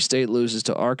 Mississippi State loses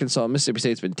to Arkansas. Mississippi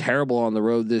State's been terrible on the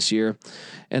road this year,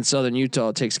 and Southern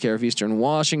Utah takes care of Eastern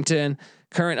Washington.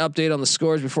 Current update on the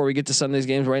scores before we get to Sunday's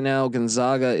games right now.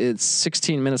 Gonzaga, it's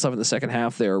 16 minutes left in the second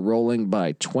half. They are rolling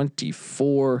by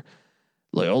 24.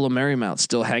 Loyola Marymount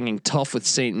still hanging tough with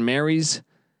St. Mary's,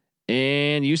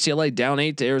 and UCLA down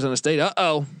 8 to Arizona State.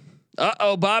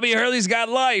 Bobby Hurley's got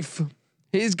life.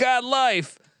 He's got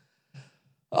life.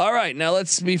 All right, now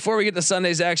before we get to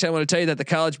Sunday's action, I want to tell you that the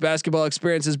college basketball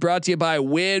experience is brought to you by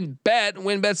WynnBET.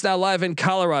 WynnBET's now live in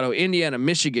Colorado, Indiana,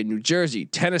 Michigan, New Jersey,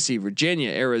 Tennessee, Virginia,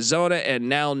 Arizona, and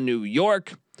now New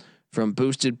York. From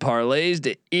boosted parlays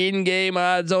to in-game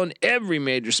odds on every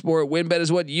major sport, WynnBET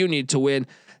is what you need to win.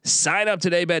 Sign up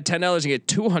today, bet $10 and get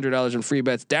 $200 in free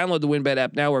bets. Download the WynnBET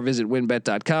app now or visit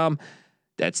wynnbet.com.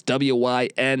 That's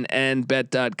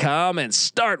WYNNBet.com and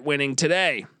start winning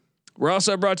today. We're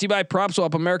also brought to you by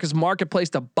PropSwap, America's marketplace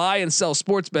to buy and sell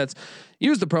sports bets.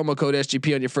 Use the promo code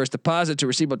SGP on your first deposit to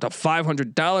receive up to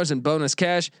 $500 in bonus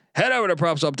cash. Head over to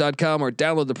PropSwap.com or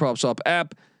download the PropSwap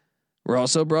app. We're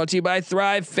also brought to you by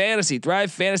Thrive Fantasy.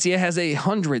 Thrive Fantasy has a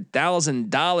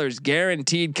 $100,000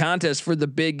 guaranteed contest for the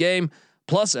big game,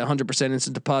 plus a 100%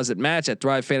 instant deposit match at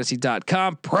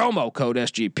thrivefantasy.com. Promo code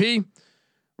SGP.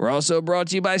 We're also brought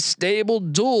to you by Stable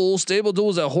Duel. Stable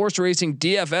Duel is a horse racing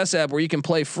DFS app where you can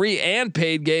play free and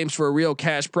paid games for real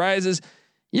cash prizes.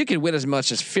 You can win as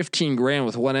much as 15 grand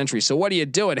with one entry. So what are you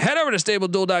doing? Head over to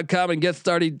StableDuel.com and get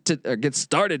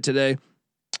started today.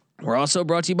 We're also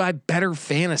brought to you by Better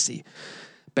Fantasy.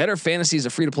 Better Fantasy is a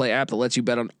free-to-play app that lets you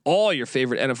bet on all your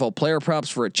favorite NFL player props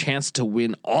for a chance to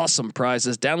win awesome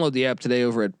prizes. Download the app today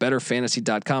over at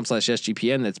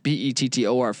betterfantasy.com/SGPN. That's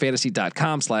BETTOR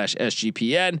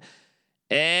fantasy.com/SGPN.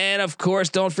 And of course,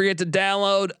 don't forget to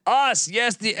download us.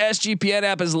 Yes, the SGPN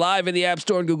app is live in the App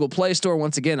Store and Google Play Store.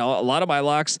 Once again, a lot of my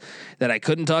locks that I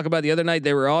couldn't talk about the other night,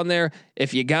 they were on there.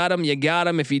 If you got them, you got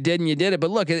them. If you didn't, you did it.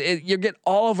 But look, you get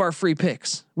all of our free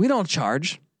picks. We don't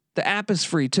charge. The app is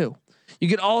free too. You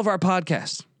get all of our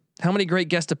podcasts. How many great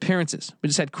guest appearances? We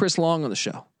just had Chris Long on the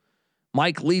show,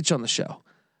 Mike Leach on the show,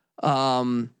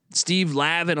 Steve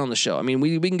Lavin on the show. I mean,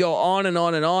 we can go on and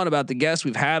on and on about the guests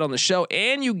we've had on the show,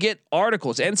 and you get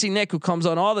articles. NC Nick, who comes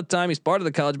on all the time, he's part of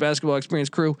the College Basketball Experience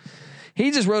crew.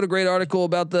 He just wrote a great article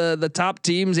about the top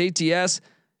teams, ATS.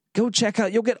 Go check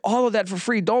out. You'll get all of that for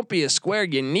free. Don't be a square.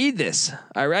 You need this.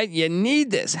 All right. You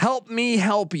need this. Help me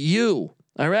help you.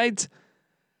 All right.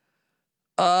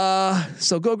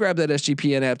 So go grab that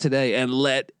SGPN app today and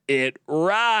let it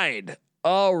ride.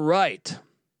 All right.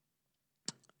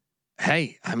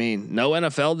 Hey, I mean, no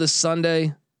NFL this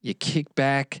Sunday. You kick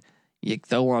back, you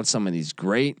throw on some of these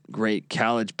great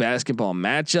college basketball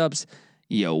matchups.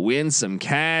 You win some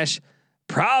cash.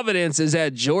 Providence is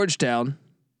at Georgetown.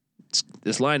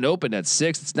 This line opened at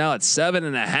 6. It's now at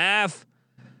 7.5.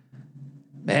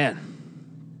 Man,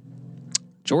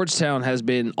 Georgetown has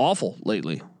been awful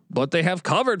lately, but they have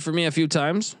covered for me a few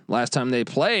times. Last time they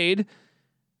played,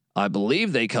 I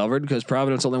believe they covered because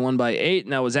Providence only won by 8,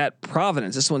 and that was at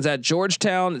Providence. This one's at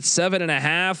Georgetown. It's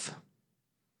 7.5.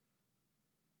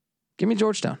 Give me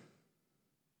Georgetown.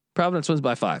 Providence wins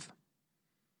by 5.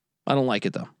 I don't like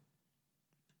it though.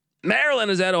 Maryland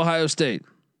is at Ohio State.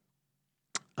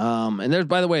 And there's,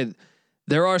 by the way,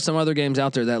 there are some other games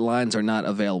out there that lines are not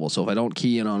available. So if I don't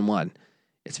key in on one,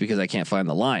 it's because I can't find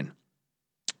the line.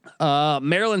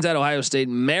 Maryland's at Ohio State.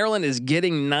 Maryland is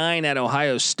getting 9 at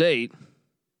Ohio State.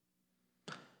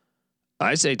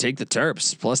 I say take the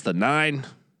Terps plus the 9.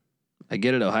 I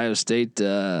get it. Ohio State,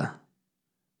 they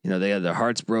had their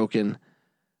hearts broken.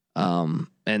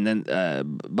 And then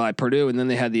by Purdue, and then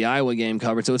they had the Iowa game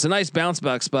covered. So it's a nice bounce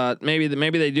back spot. Maybe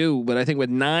they do, but I think with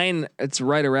 9, it's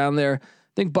right around there. I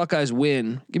think Buckeyes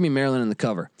win. Give me Maryland in the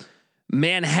cover.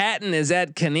 Manhattan is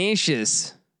at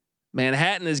Canisius.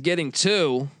 Manhattan is getting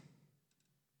 2.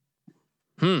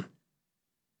 I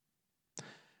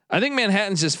think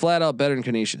Manhattan's just flat out better than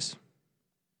Canisius.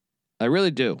 I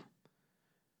really do.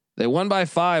 They won by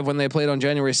 5 when they played on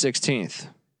January 16th.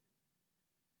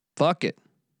 Fuck it.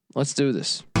 Let's do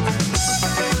this.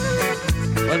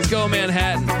 Let's go,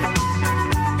 Manhattan.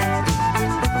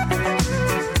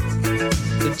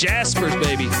 The Jaspers,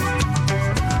 baby.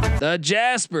 The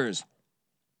Jaspers.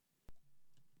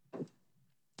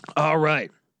 All right,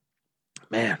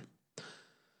 man.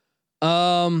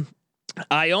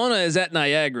 Iona is at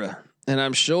Niagara, and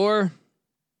I'm sure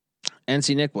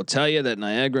NC Nick will tell you that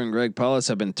Niagara and Greg Paulus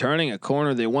have been turning a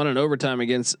corner. They won in overtime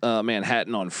against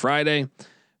Manhattan on Friday.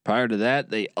 Prior to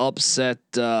that, they upset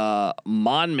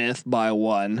Monmouth by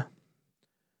 1.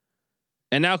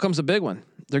 And now comes a big one.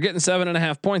 They're getting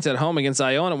 7.5 points at home against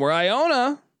Iona, where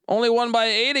Iona only won by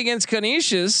 8 against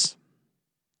Canisius.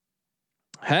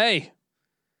 Hey,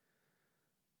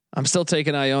 I'm still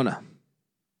taking Iona,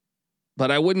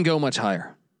 but I wouldn't go much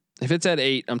higher. If it's at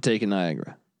 8, I'm taking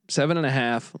Niagara.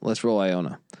 7.5. Let's roll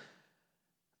Iona.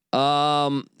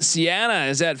 Siena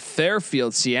is at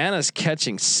Fairfield. Siena's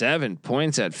catching 7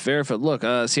 points at Fairfield. Look,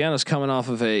 Siena's coming off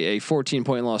of a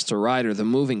 14-point loss to Ryder, the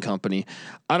moving company.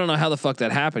 I don't know how the fuck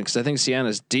that happened because I think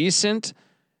Siena's decent.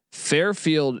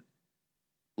 Fairfield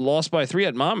lost by 3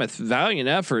 at Monmouth. Valiant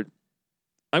effort.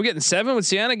 I'm getting 7 with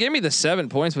Siena. Give me the 7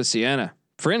 points with Siena.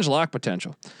 Fringe lock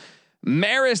potential.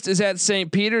 Marist is at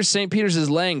St. Peter's. St. Peter's is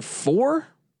laying 4.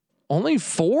 Only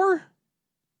 4.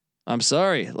 I'm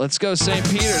sorry. Let's go St.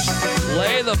 Peter's.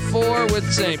 Lay the 4 with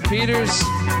St. Peter's.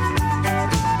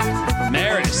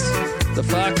 Marist. The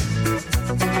fuck?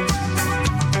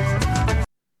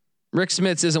 Rick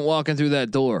Smits isn't walking through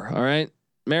that door. All right.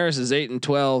 Marist is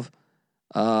 8-12.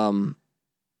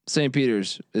 St.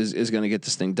 Peter's is going to get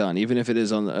this thing done, even if it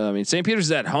is on. St. Peter's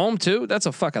is at home too. That's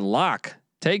a fucking lock.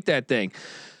 Take that thing.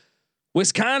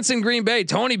 Wisconsin, Green Bay.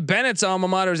 Tony Bennett's alma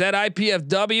mater is at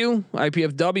IPFW.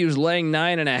 IPFW is laying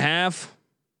 9.5.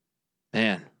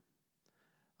 Man,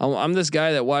 I'm this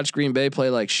guy that watched Green Bay play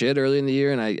like shit early in the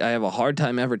year, and I have a hard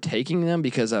time ever taking them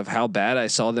because of how bad I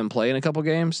saw them play in a couple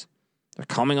games. They're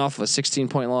coming off of a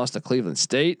 16-point loss to Cleveland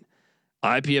State.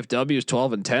 IPFW is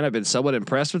 12-10. I've been somewhat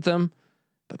impressed with them,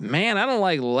 but man, I don't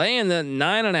like laying that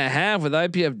 9.5 with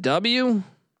IPFW.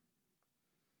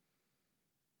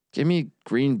 Give me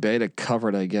Green Bay to cover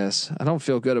it, I guess. I don't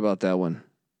feel good about that one.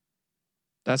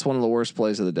 That's one of the worst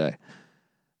plays of the day.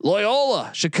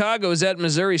 Loyola, Chicago is at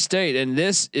Missouri State, and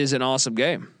this is an awesome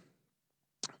game.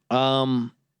 The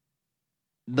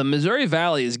Missouri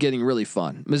Valley is getting really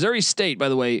fun. Missouri State, by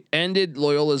the way, ended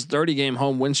Loyola's 30-game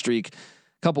home win streak a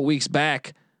couple weeks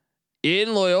back.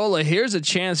 In Loyola, here's a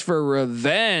chance for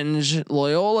revenge.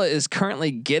 Loyola is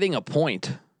currently getting a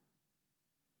point.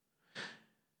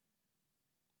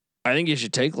 I think you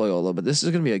should take Loyola, but this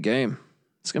is going to be a game.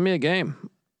 It's going to be a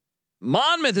game.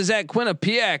 Monmouth is at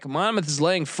Quinnipiac. Monmouth is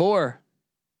laying 4.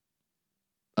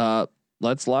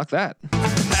 Let's lock that.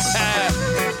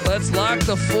 Let's lock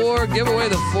the 4. Give away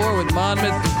the 4 with Monmouth.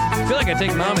 I feel like I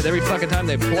take Monmouth every fucking time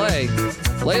they play.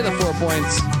 Lay the 4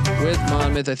 points with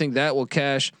Monmouth. I think that will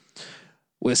cash.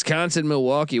 Wisconsin,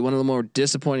 Milwaukee, one of the more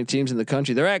disappointing teams in the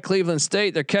country. They're at Cleveland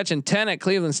State. They're catching 10 at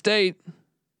Cleveland State.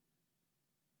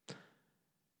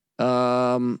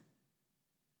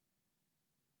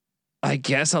 I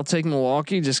guess I'll take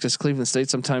Milwaukee just because Cleveland State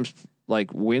sometimes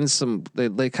like wins some.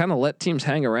 They kind of let teams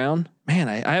hang around. Man,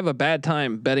 I have a bad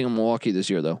time betting on Milwaukee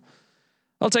this year though.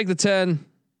 I'll take the 10.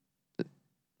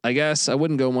 I guess I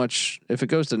wouldn't go much if it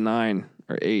goes to 9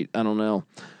 or 8. I don't know.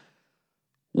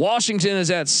 Washington is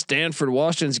at Stanford.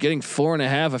 Washington's getting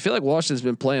 4.5. I feel like Washington's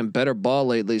been playing better ball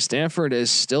lately. Stanford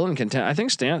is still in contention. I think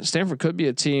Stanford could be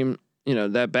a team. You know,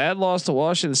 that bad loss to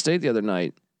Washington State the other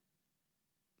night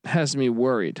has me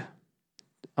worried.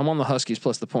 I'm on the Huskies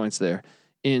plus the points there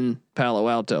in Palo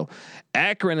Alto.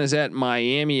 Akron is at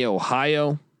Miami,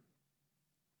 Ohio.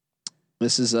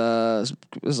 This is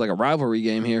like a rivalry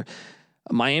game here.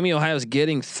 Miami, Ohio is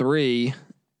getting 3.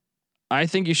 I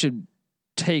think you should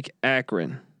take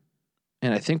Akron,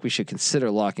 and I think we should consider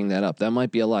locking that up. That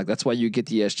might be a lock. That's why you get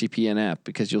the SGPN app,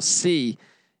 because you'll see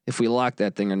if we lock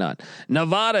that thing or not.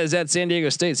 Nevada is at San Diego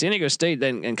State. San Diego State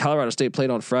and Colorado State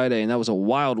played on Friday, and that was a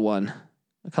wild one.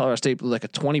 Colorado State blew like a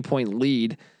 20-point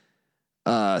lead.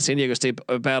 San Diego State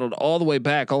battled all the way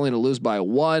back, only to lose by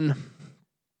 1.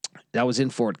 That was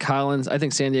in Fort Collins. I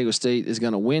think San Diego State is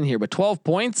going to win here, but 12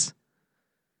 points.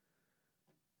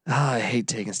 I hate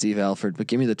taking Steve Alford, but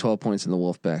give me the 12 points in the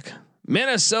Wolfpack.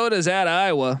 Minnesota's at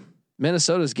Iowa.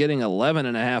 Minnesota's getting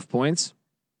 11.5 points.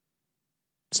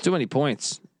 It's too many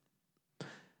points.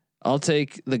 I'll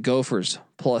take the Gophers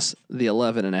plus the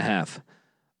 11.5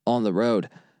 on the road.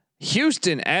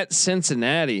 Houston at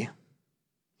Cincinnati.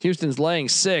 Houston's laying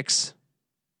 6.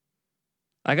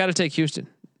 I got to take Houston.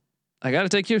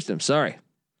 Sorry.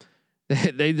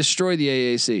 They destroyed the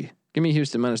AAC. Give me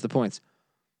Houston minus the points.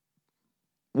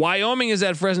 Wyoming is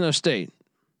at Fresno State.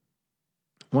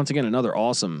 Once again, another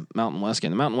awesome Mountain West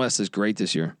game. The Mountain West is great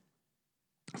this year.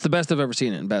 It's the best I've ever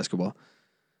seen it in basketball.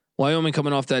 Wyoming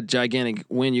coming off that gigantic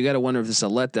win. You got to wonder if this is a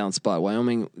letdown spot.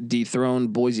 Wyoming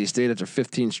dethroned Boise State after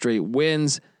 15 straight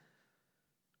wins.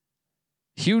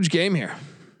 Huge game here.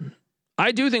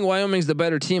 I do think Wyoming's the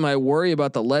better team. I worry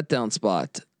about the letdown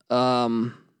spot.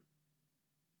 Fresno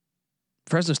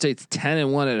State's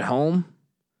 10-1 at home.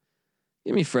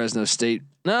 Give me Fresno State.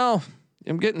 No,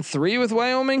 I'm getting 3 with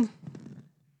Wyoming.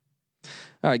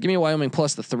 All right, give me Wyoming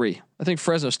plus the 3. I think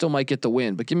Fresno still might get the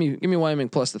win, but give me Wyoming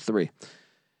plus the 3.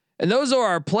 And those are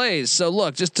our plays. So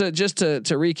look, just to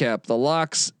recap, the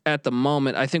locks at the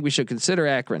moment, I think we should consider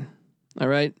Akron. All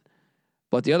right.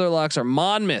 But the other locks are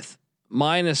Monmouth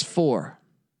 -4.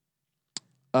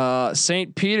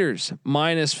 St. Peter's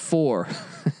 -4.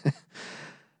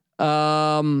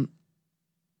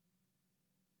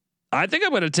 I think I'm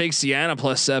going to take Siena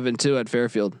 +7 too at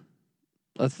Fairfield.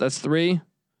 That's 3.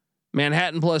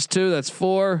 Manhattan +2. That's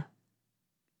 4.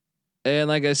 And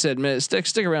like I said,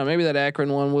 stick around. Maybe that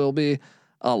Akron one will be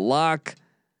a lock.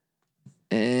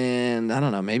 And I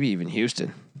don't know, maybe even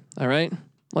Houston. All right.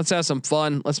 Let's have some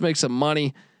fun. Let's make some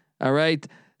money. All right.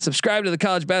 Subscribe to the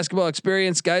College Basketball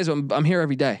Experience, guys. I'm here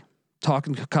every day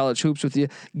talking college hoops with you,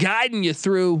 guiding you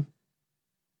through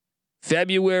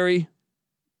February.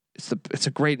 It's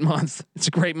a great month. It's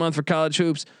a great month for college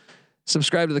hoops.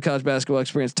 Subscribe to the College Basketball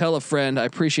Experience. Tell a friend. I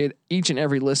appreciate each and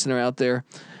every listener out there.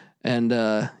 And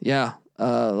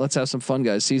let's have some fun,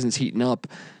 guys. Season's heating up.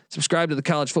 Subscribe to the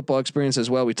College Football Experience as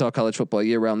well. We talk college football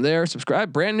year round there.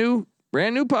 Subscribe. Brand new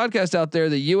podcast out there.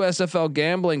 The USFL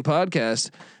Gambling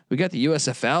Podcast. We got the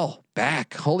USFL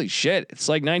back. Holy shit. It's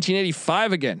like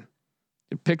 1985 again.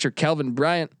 You picture Calvin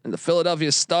Bryant and the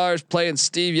Philadelphia Stars playing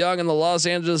Steve Young and the Los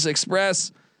Angeles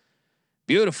Express.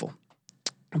 Beautiful.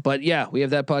 But yeah, we have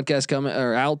that podcast coming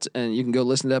or out, and you can go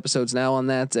listen to episodes now on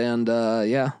that. And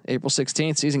April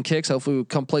 16th, season kicks. Hopefully we'll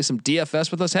come play some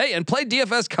DFS with us. Hey, and play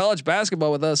DFS college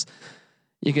basketball with us.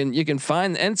 You can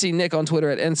find NC Nick on Twitter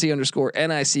at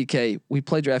NC_NICK. We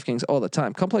play DraftKings all the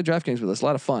time. Come play DraftKings with us. A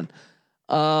lot of fun.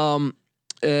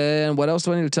 And what else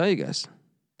do I need to tell you guys?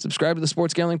 Subscribe to the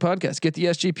Sports Gambling Podcast. Get the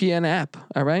SGPN app.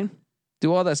 All right.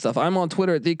 Do all that stuff. I'm on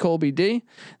Twitter at TheColbyD.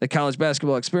 The College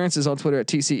Basketball Experience is on Twitter at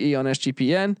TCE on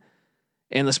SGPN.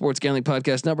 And the Sports Gambling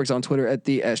Podcast Network is on Twitter at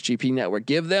the SGP Network.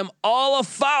 Give them all a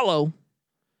follow.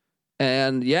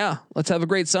 And yeah, let's have a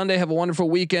great Sunday. Have a wonderful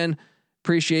weekend.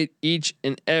 Appreciate each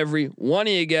and every one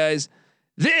of you guys.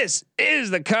 This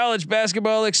is the College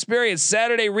Basketball Experience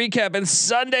Saturday recap and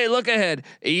Sunday look ahead.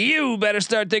 You better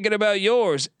start thinking about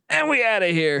yours. And we out of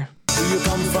here. Do you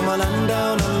come from a land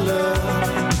down under?